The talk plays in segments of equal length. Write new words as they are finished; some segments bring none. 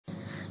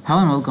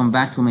Hello and welcome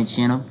back to my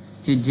channel.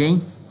 Today,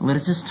 let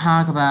us just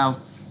talk about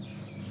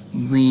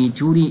the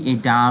 2D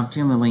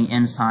adaptive milling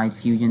inside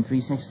Fusion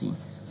 360.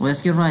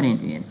 Let's get right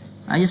into it.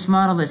 I just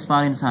modeled the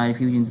spot inside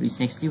Fusion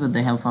 360 with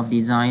the help of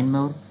design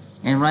mode,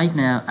 and right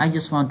now I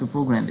just want to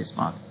program this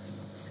spot.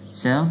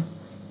 So,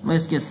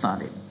 let's get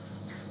started.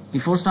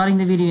 Before starting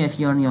the video, if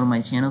you are new on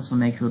my channel, so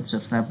make sure to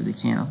subscribe to the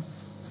channel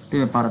to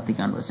be a part of the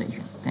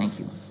conversation. Thank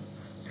you.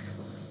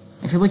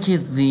 If you look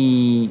at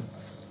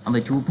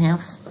the two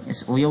paths,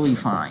 it's really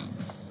fine,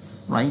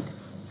 right?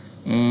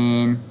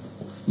 And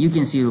you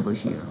can see it over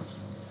here.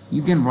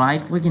 You can right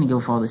click and go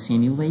for the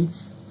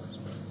simulate,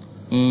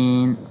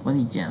 and let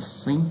me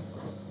just see.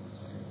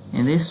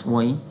 In this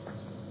way,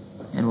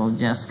 it will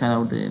just cut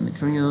out the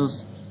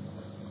materials,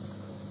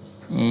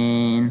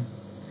 and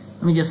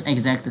let me just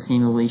exact the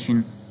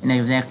simulation and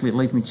exactly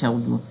let me tell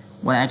you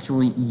what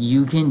actually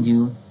you can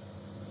do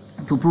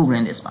to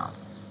program this part,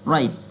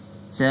 right?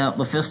 So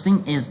the first thing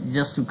is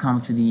just to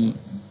come to the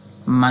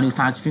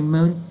manufacturing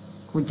mode,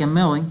 click on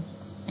milling,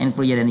 and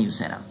create a new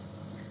setup.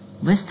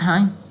 This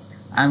time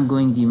I'm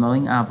going the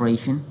milling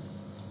operation,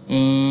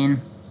 and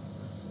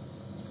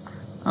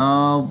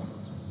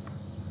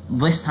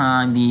this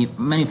time the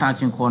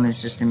manufacturing coordinate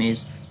system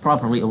is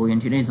properly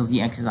oriented. This is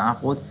the axis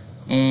output,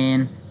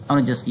 and I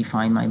want to just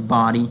define my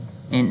body,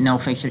 and now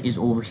fixture is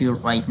over here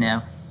right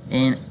now,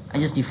 and I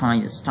just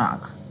define the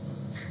stock,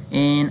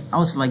 and I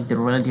will select the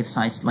relative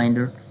size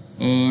cylinder,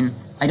 and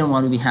I don't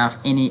want to have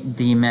any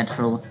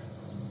diametral.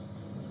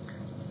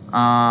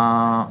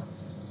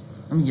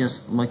 Let me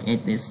just look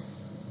at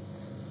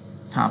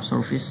this top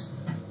surface.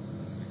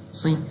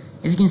 See,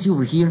 as you can see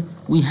over here,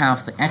 we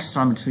have the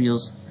extra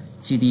materials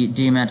to the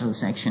diametral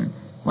section.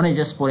 When I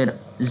just put it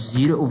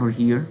 0 over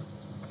here,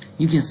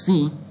 you can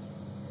see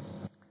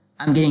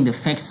I'm getting the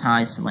fixed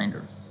size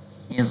cylinder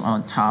is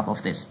on top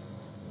of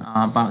this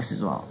box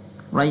as well,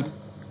 right?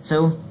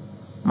 So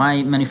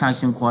my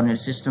manufacturing coordinate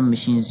system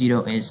machine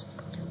 0 is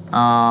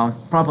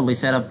properly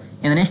set up,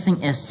 and the next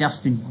thing is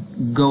just to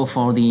go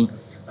for the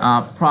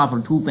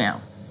proper tool panel.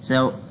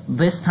 So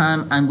this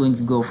time I'm going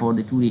to go for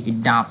the 2D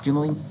adaptive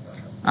milling.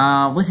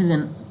 This is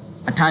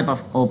a type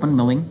of open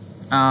milling.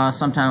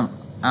 Sometimes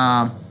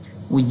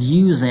we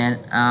use it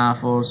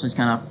for such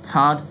kind of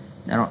part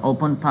that are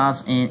open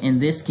parts, and in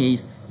this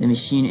case the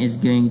machine is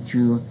going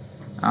to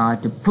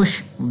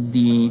push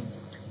the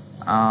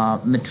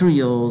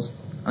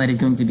materials that is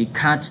going to be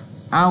cut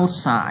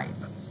outside,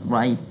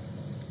 right?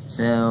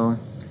 So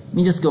let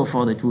me just go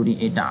for the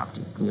 2D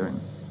adaptive clearing.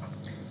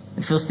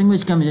 The first thing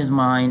which comes to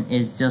mind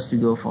is just to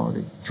go for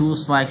the tool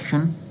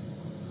selection,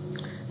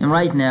 and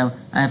right now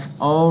I have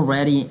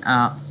already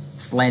a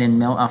flattened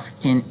mill of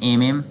 10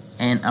 mm,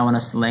 and I want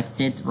to select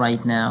it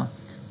right now.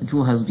 The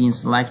tool has been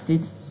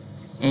selected,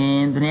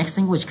 and the next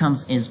thing which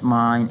comes is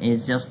mine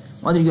is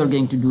just whether you're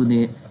going to do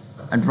the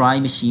dry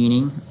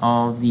machining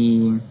or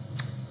the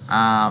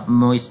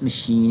moist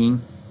machining,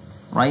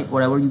 right?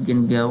 Whatever you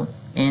can go.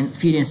 And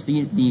feed and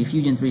speed, the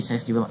Fusion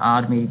 360 will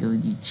automatically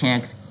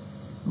detect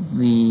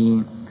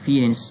the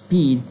feed and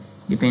speed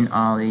depend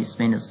on the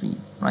spindle speed,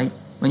 right?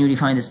 When you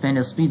define the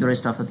spindle speed, the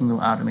rest of the thing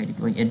will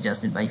automatically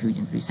adjusted by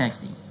Fusion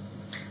 360.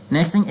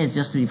 Next thing is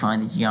just to define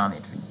the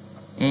geometry,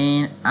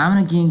 and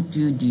I'm going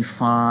to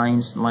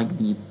define like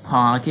the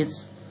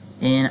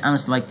pockets, and I'm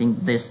selecting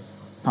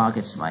this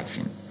pocket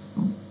selection.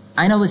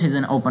 I know this is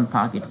an open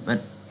pocket, but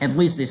at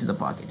least this is the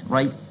pocket,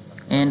 right?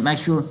 And make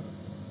sure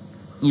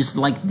you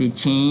select the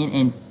chain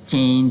and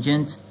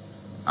tangent.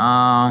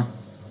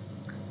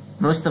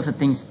 The rest of the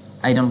things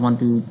I don't want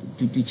to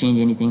change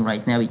anything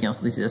right now,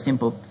 because this is a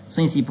simple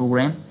CNC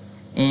program.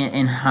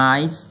 And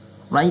heights,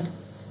 right?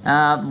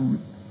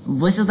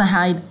 This is the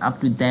height. Up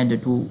to that, the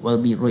tool will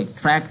be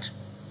retract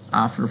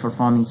after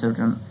performing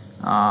certain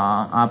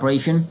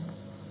operation.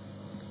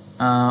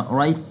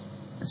 Right?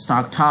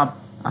 Stock top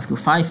up to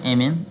 5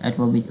 mm, it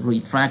will be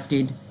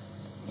retracted,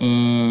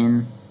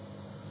 and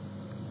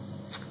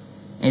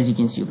as you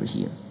can see over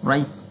here,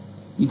 right?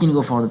 You can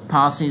go for the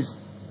passes,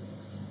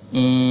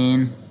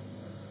 and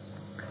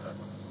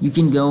you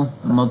can go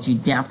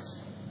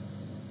multi-depths,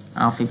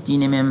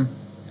 15 mm,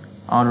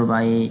 order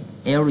by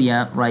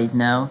area right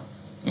now,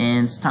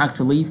 and stock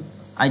to leave.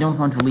 I don't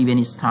want to leave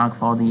any stock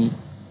for the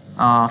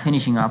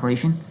finishing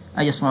operation.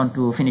 I just want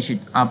to finish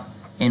it up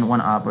in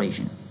one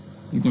operation.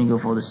 You can go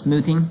for the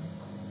smoothing,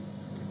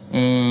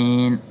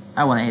 and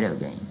I want to hit it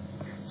again.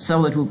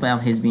 So the tool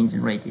path has been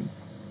generated.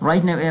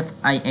 Right now,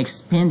 if I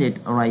expand it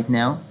right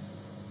now,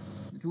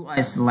 the tool I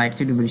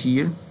selected over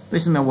here, this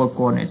is my work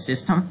coordinate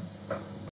system.